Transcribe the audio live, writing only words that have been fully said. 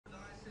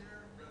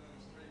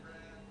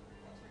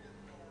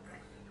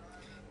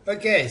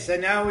Okay, so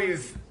now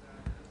we've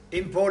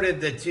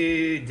imported the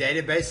two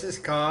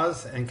databases,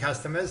 cars and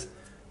customers.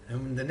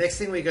 And the next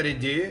thing we got to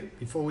do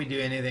before we do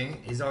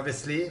anything is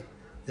obviously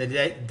the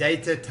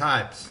data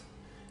types.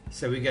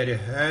 So we go to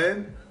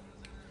Home,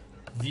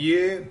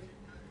 View,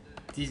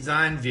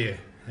 Design View,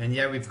 and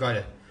yeah, we've got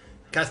it.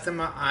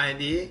 Customer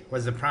ID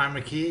was the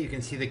primary key. You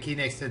can see the key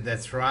next to it.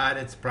 That's right,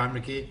 it's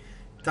primary key.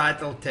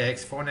 Title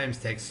text,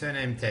 forenames text,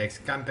 surname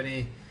text,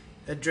 company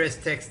address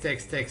text.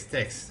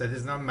 So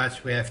there's not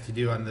much we have to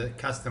do on the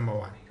customer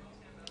one.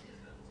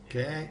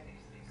 Okay,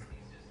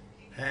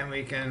 and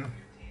we can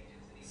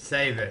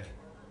save it.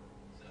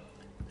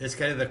 Let's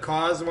go to the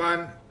cars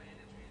one.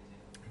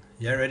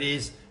 Here it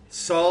is.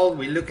 Sold.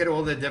 We look at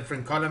all the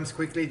different columns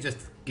quickly. Just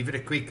give it a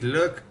quick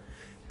look.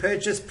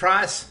 Purchase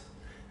price.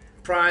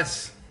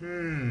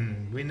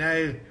 We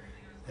know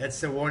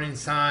that's the warning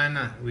sign.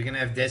 We're going to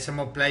have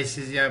decimal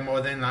places here more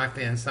than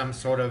likely and some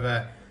sort of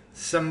a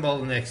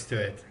symbol next to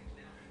it.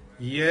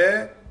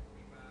 Year.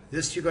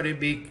 This you got to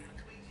be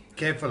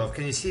careful of.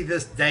 Can you see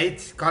this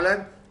date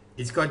column?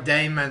 It's got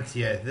day, month,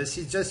 year. This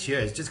is just year.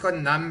 It's just got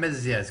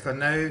numbers here. It's got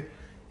no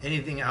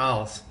anything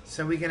else.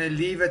 So we're going to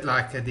leave it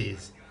like it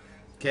is.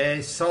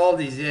 Okay,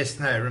 sold is yes,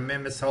 no.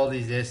 Remember, sold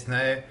is yes,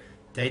 no.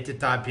 Data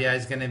type here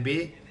is going to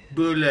be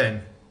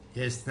Boolean.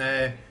 Yes,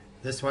 no.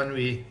 This one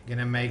we're going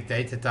to make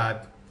data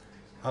type.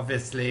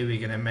 Obviously, we're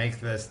going to make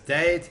this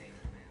date.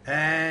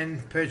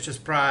 And purchase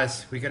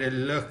price, we're going to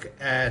look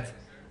at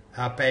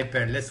our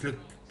paper. Let's look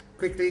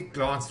quickly,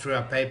 glance through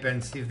our paper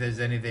and see if there's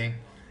anything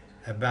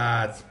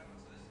about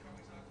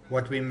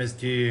what we must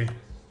do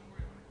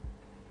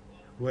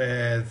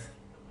with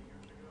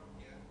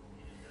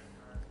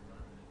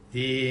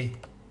the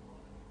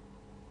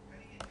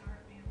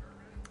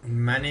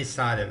money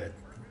side of it.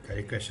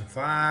 Okay, question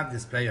 5,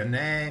 display your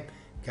name,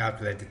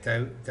 calculate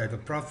the total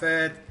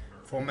profit,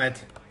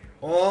 format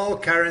all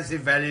currency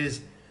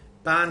values,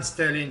 pound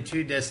sterling,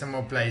 2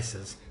 decimal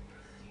places.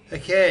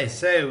 Okay,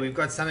 so we've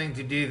got something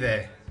to do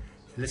there.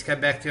 So let's go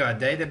back to our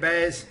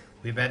database.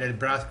 We've had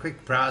a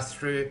quick browse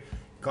through,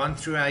 gone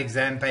through our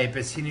exam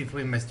paper, seen if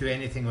we must do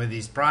anything with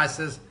these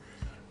prices,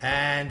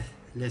 and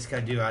let's go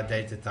do our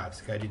data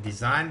types. Go to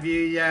design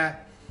view here.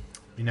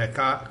 You know,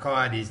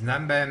 car ID's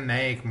number,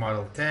 make,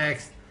 model,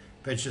 text,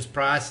 purchase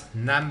price,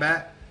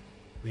 number.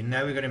 We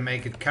know we're going to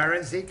make it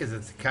currency because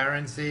it's a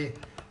currency.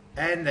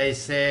 And they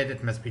said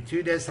it must be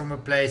 2 decimal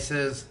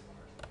places.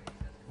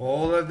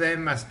 All of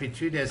them must be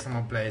 2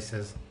 decimal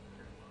places.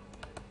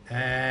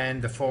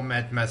 And the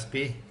format must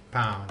be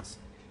pounds,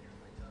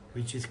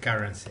 which is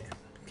currency.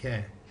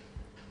 Okay.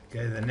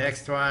 Go to the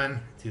next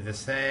one, do the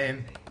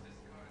same.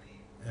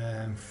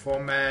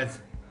 Format.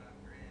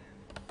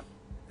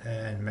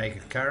 And make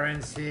it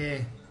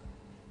currency,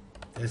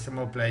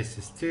 decimal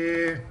places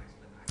 2,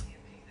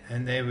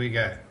 and there we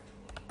go.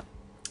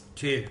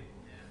 2.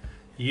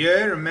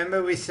 Year,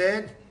 remember we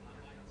said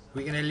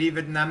we're going to leave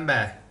it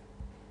number.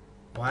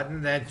 Why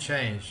didn't that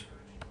change?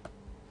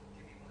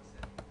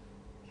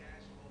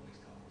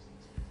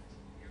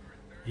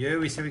 Year,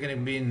 we said we're going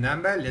to be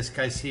number. Let's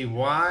go see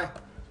why.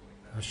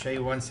 I'll show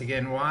you once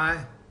again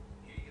why.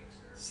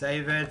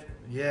 Save it.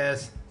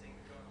 Yes,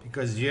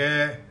 because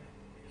year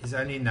is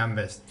only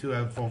numbers,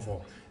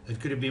 2044. It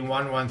could have been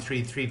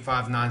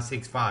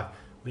 1133595.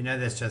 We know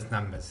that's just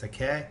numbers,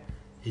 okay?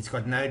 It's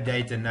got no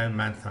date and no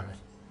month on it.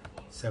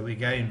 So we're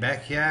going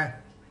back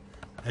here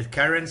at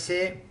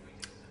currency.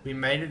 We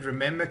made it,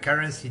 remember,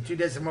 currency 2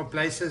 decimal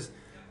places.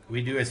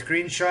 We do a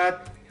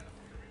screenshot,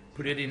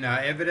 put it in our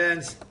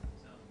evidence,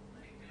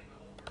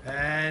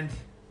 and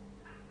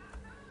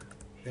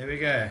there we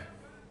go.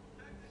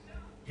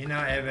 In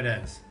our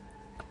evidence.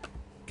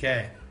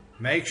 Okay,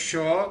 make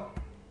sure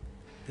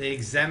the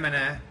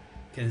examiner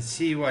can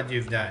see what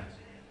you've done.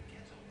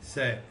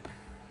 So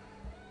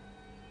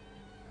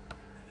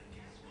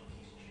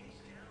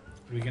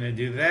we're going to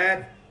do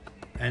that,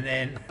 and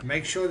then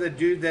make sure the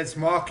dude that's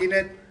marking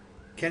it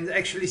can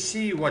actually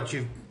see what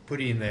you've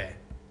put in there.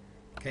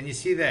 Can you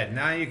see that?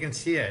 Now you can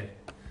see it.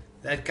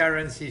 That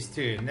currency is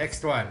 2.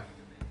 Next one.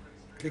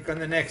 Click on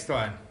the next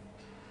one.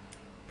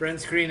 Print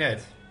screen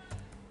it.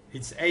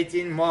 It's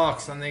 18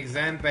 marks on the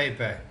exam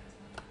paper.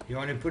 You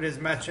want to put as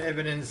much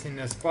evidence in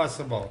as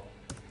possible.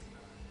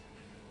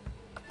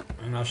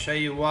 And I'll show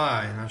you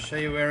why. And I'll show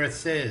you where it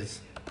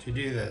says to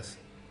do this.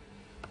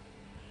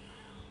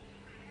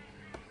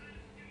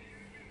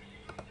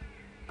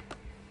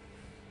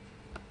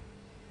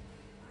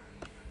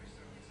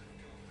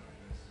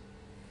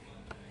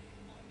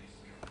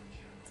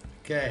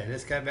 Okay,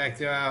 let's go back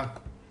to our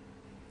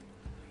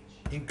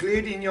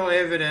include in your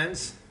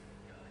evidence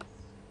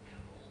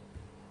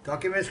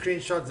document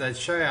screenshots that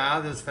show how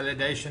this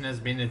validation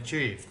has been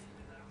achieved.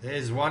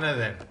 There's one of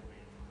them.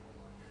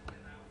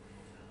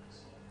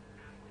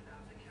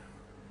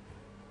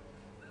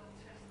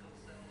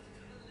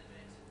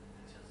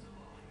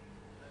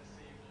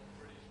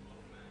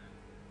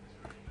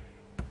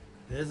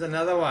 There's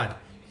another one.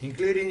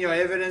 Include in your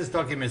evidence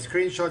document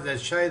screenshots that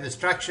show the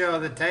structure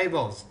of the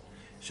tables,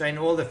 showing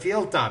all the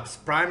field types,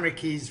 primary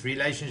keys,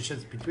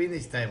 relationships between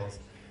these tables.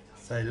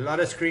 So a lot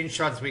of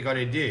screenshots we got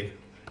to do.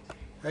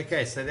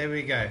 Okay, so there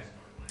we go.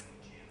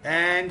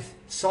 And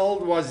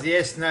sold was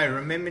yes, no.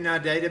 Remember in our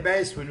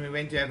database when we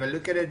went to have a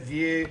look at it,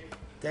 view,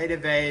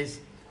 database,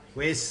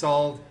 where's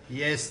sold,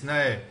 yes,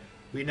 no.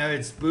 We know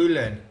it's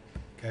Boolean.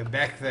 Go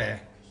back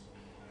there.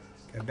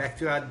 Go back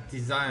to our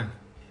design.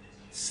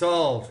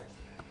 Sold.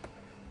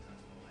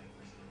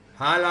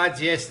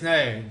 Highlight yes,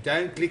 no.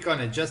 Don't click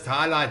on it, just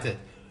highlight it.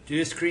 Do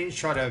a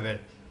screenshot of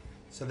it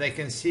so they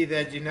can see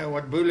that you know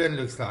what Boolean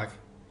looks like.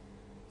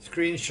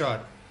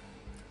 Screenshot.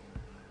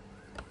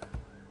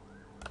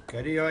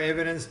 Go to your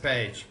evidence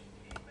page.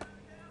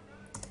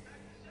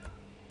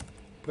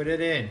 Put it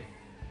in.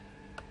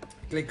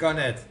 Click on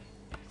it.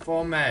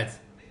 Format.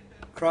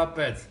 Crop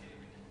it.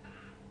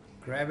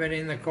 Grab it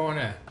in the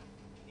corner.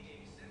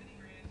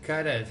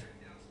 Cut it.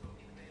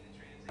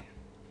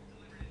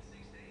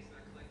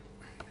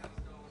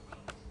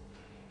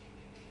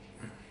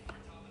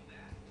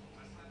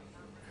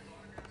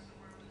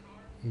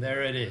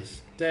 There it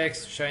is.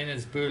 Text showing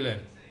it's Boolean.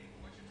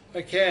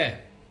 Okay.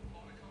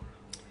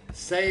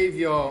 Save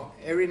your,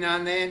 every now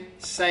and then,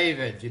 save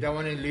it. You don't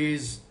want to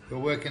lose your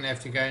work and have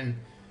to go and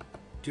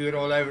do it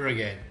all over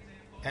again.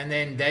 And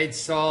then date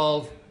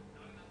sold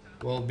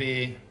will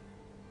be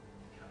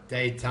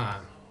date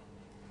time.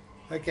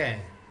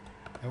 Okay.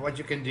 And what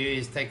you can do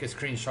is take a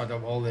screenshot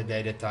of all the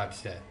data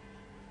types here.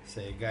 So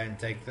you go and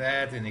take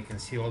that and you can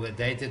see all the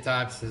data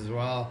types as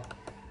well.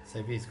 So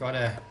if he's got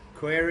a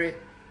query,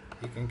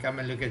 you can come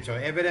and look at your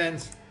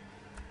evidence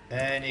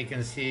and you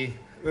can see,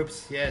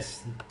 oops,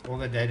 yes, all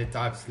the data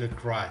types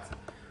look right.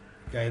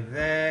 Go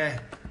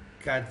there,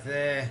 cut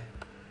there.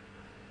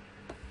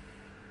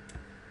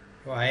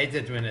 Oh, I hate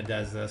it when it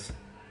does this.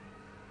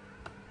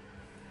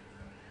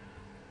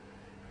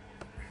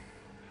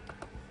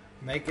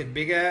 Make it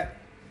bigger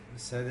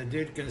so the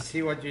dude can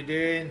see what you're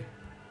doing.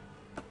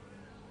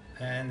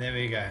 And there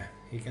we go.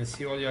 You can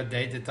see all your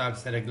data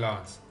types at a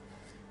glance.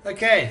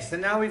 Okay, so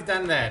now we've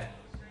done that.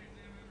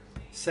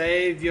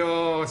 Save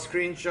your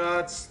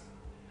screenshots.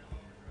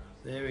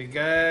 There we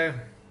go.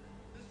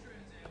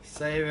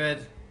 Save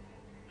it.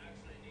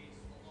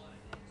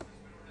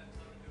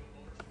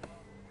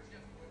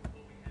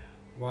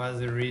 Why is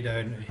it read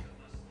only?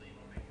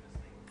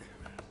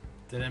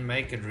 Didn't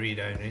make it read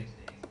only.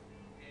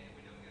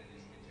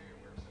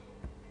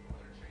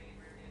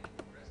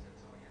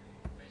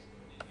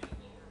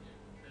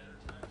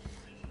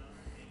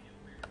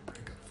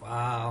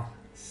 File.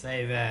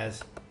 Save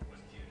as.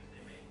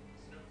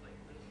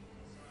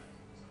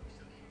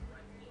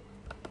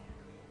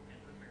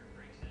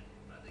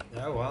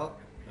 Oh well,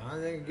 I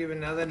think give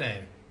another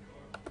name.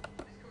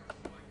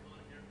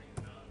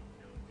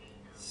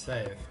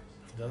 Save. If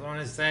it doesn't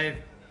want to save,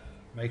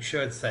 make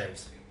sure it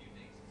saves.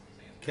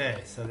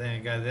 Okay, so then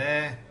you go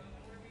there.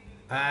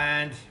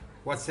 And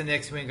what's the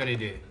next one we're going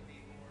to do?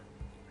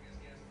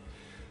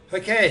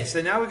 Okay,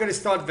 so now we're going to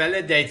start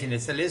validating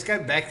it. So let's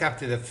go back up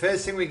to the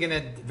first thing we're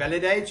going to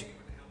validate.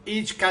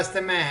 Each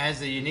customer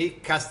has a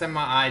unique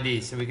customer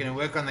ID. So we're going to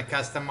work on the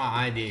customer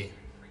ID.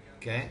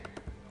 Okay.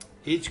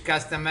 Each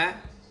customer,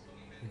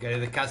 go to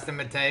the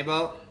customer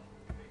table,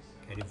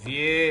 go to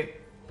view,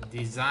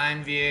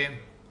 design view.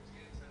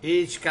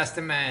 Each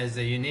customer has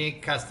a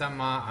unique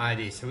customer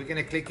ID. So we're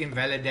going to click in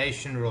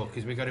validation rule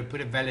because we've got to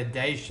put a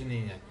validation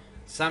in here.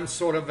 Some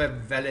sort of a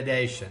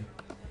validation.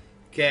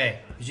 Okay,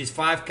 which is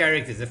 5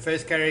 characters. The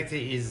first character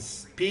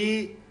is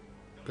P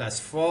plus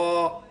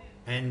 4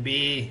 and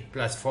B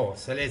plus 4.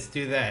 So let's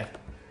do that.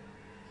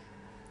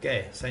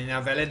 Okay, so in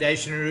our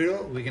validation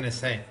rule, we're going to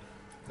say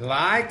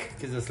like,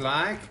 because it's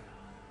like,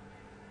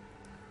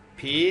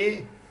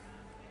 P,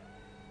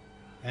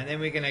 and then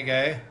we're going to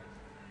go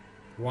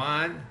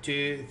 1,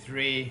 2,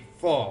 3,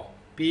 4.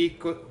 P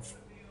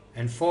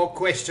and 4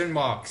 question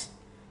marks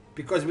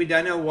because we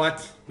don't know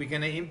what we're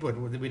going to input.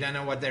 We don't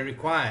know what they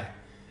require.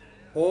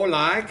 Or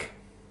like,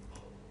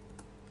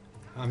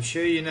 I'm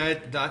sure you know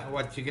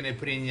what you're going to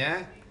put in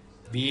here.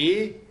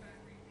 B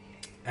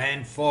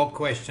and 4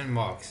 question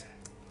marks.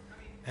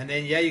 And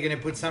then yeah, you're going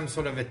to put some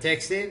sort of a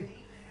text in.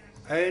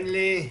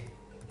 Only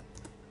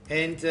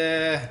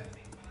enter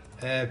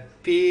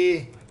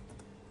P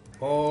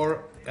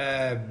or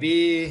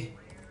B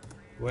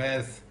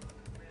with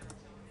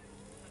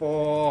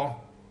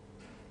 4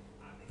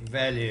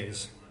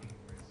 values.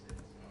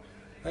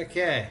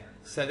 Okay,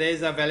 so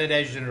there's our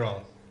validation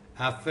rule,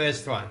 our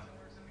first one.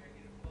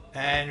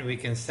 And we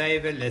can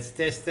save it. Let's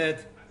test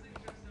it.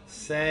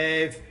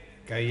 Save,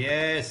 go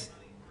yes,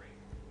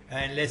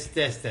 and let's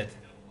test it.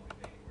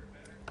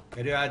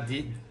 Go to our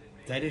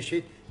data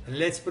sheet. And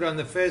let's put on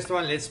the first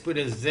one, let's put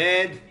a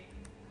Z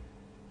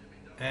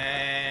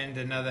and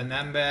another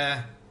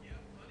number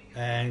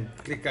and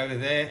click over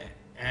there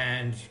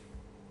and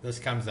this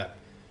comes up.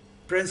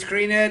 Print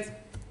screen it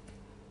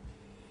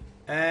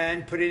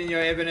and put it in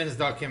your evidence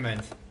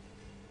document.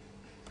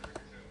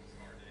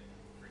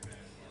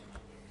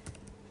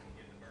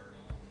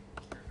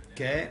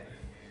 Okay,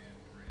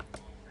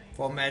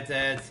 format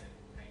it,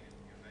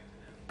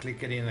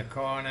 click it in the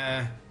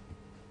corner.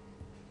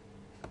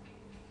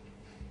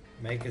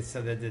 Make it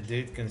so that the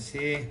dude can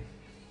see.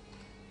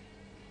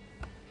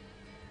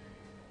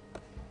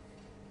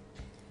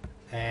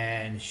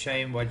 And show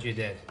him what you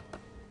did.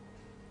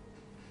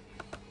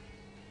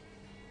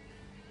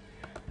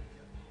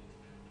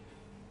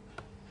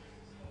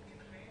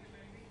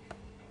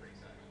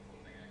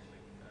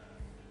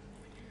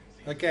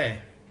 Okay.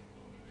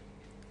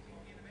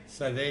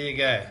 So there you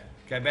go.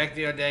 Go back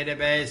to your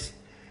database,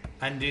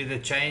 undo the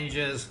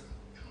changes.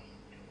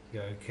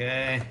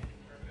 Okay.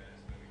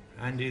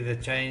 Undo the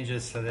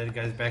changes so that it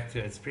goes back to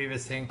its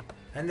previous thing.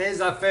 And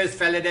there's our first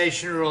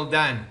validation rule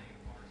done.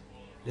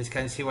 Let's go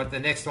and see what the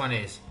next one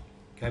is.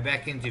 Go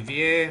back into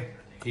view,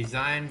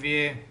 design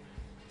view.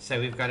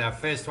 So we've got our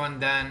first one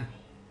done.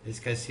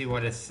 Let's go see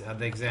what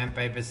the exam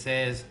paper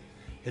says.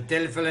 The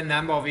telephone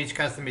number of each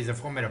customer is a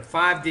format of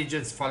 5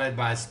 digits followed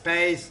by a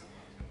space,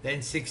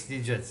 then 6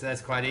 digits.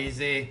 That's quite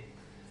easy.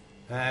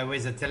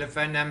 Where's the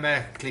telephone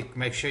number?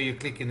 Make sure you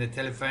click in the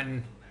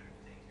telephone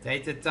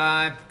data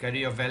type, go to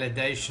your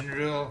validation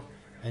rule,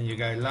 and you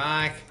go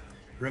like.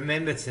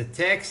 Remember it's a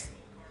text,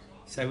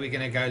 so we're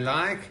going to go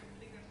like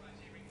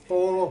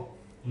 4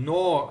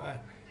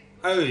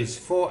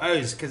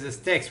 O's, because it's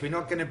text. We're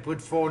not going to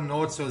put 4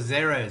 noughts or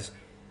zeros,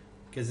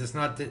 because it's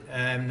not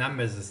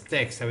numbers, it's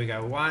text. So we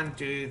go 1,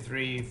 2,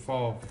 3,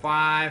 4,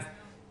 5.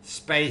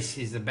 Space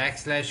is the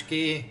backslash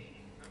key,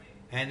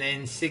 and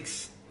then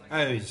 6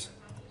 O's.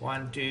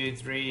 1, 2,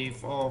 3,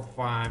 4,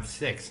 5,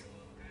 6.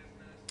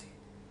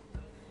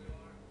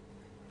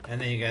 And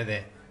then you go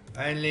there.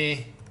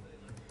 Only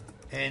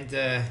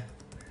enter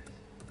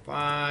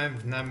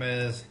 5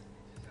 numbers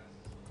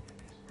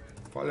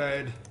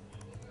followed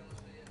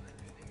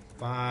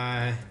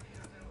by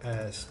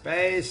a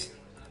space,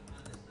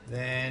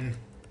 then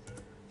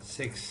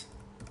 6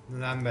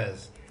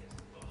 numbers.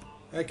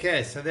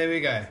 Okay, so there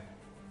we go.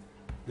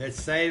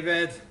 Let's save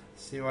it,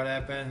 see what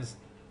happens.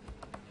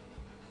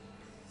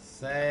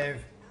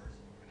 Save.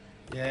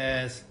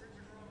 Yes.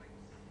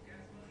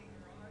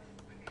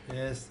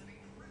 Yes.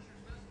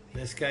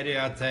 Let's go to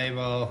our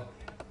table,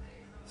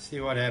 see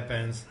what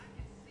happens,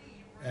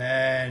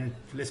 and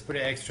let's put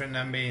an extra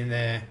number in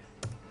there.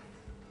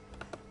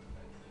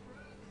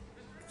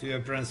 Do a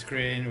print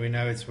screen, we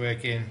know it's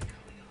working.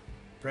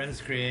 Print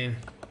screen,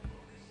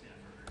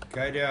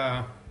 go to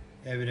our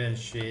evidence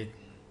sheet,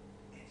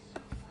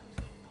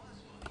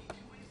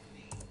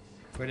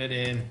 put it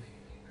in,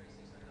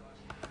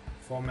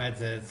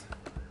 format it,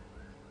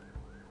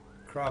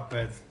 crop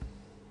it.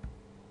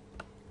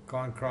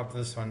 Can't crop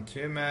this one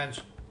too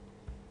much.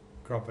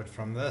 Crop it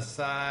from this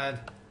side.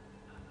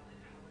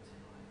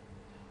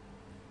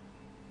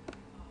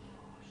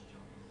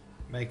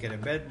 Make it a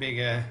bit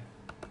bigger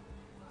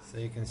so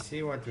you can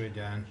see what we've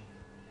done.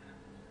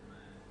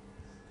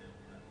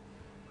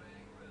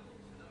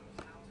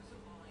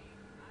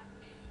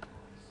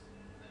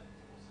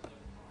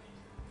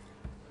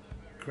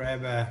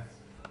 Grab a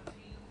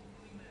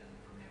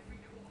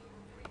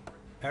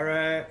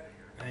arrow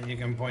and you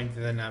can point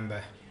to the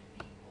number.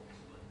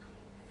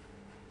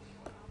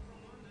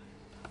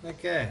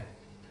 Okay,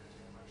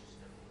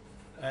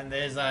 and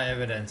there's our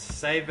evidence.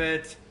 Save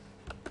it.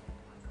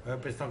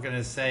 Hope it's not going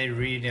to say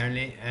read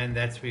only, and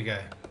that's we go.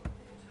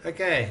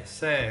 Okay,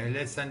 so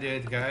let's undo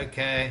it. Go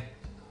okay,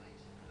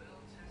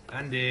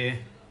 undo.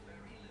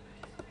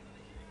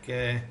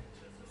 Okay,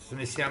 so let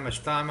me see how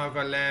much time I've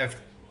got left.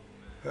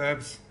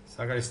 Oops,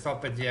 so I've got to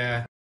stop it here.